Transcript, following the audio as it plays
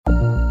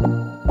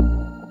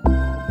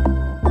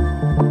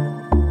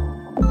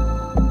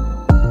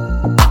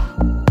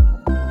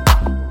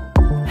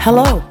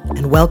Hello,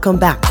 and welcome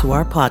back to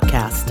our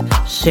podcast,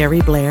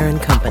 Sherry Blair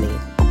and Company,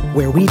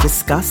 where we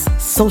discuss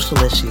social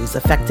issues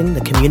affecting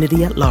the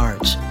community at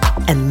large.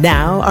 And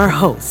now our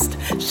host,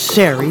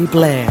 Sherry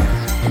Blair.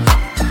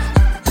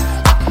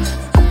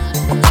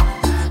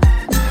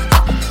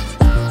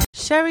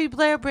 Sherry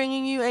Blair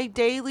bringing you a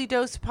daily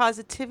dose of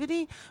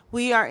positivity.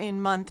 We are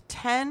in month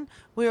 10.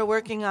 We are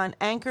working on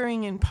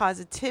anchoring in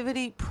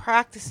positivity,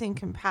 practicing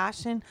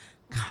compassion,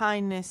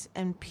 kindness,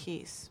 and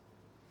peace.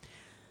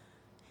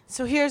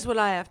 So here's what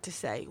I have to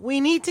say.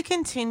 We need to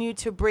continue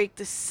to break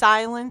the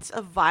silence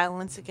of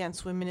violence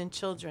against women and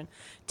children.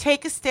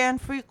 Take a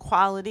stand for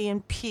equality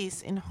and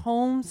peace in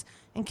homes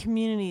and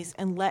communities,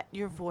 and let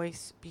your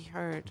voice be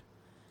heard.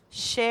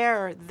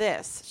 Share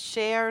this,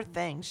 share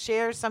things,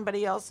 share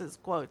somebody else's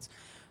quotes.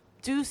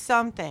 Do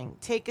something,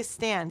 take a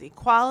stand.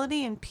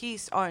 Equality and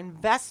peace are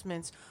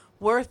investments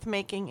worth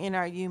making in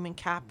our human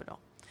capital.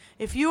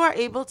 If you are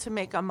able to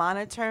make a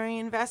monetary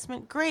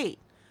investment, great.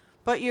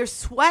 But your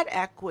sweat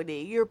equity,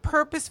 your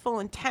purposeful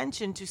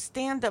intention to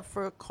stand up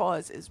for a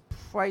cause is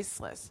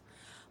priceless.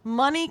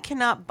 Money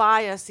cannot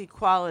buy us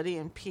equality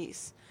and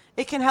peace.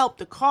 It can help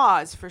the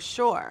cause for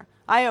sure.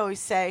 I always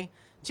say,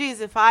 geez,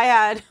 if I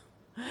had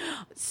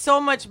so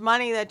much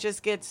money that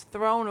just gets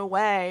thrown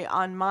away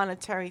on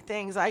monetary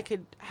things, I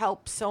could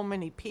help so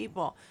many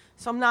people.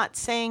 So I'm not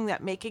saying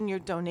that making your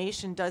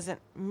donation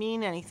doesn't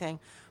mean anything,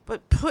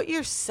 but put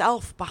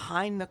yourself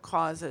behind the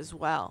cause as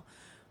well.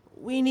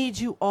 We need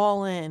you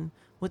all in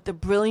with the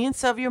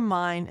brilliance of your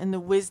mind and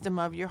the wisdom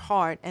of your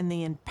heart and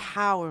the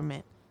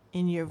empowerment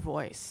in your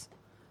voice.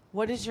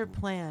 What is your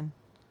plan?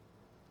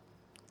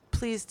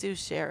 Please do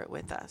share it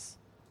with us.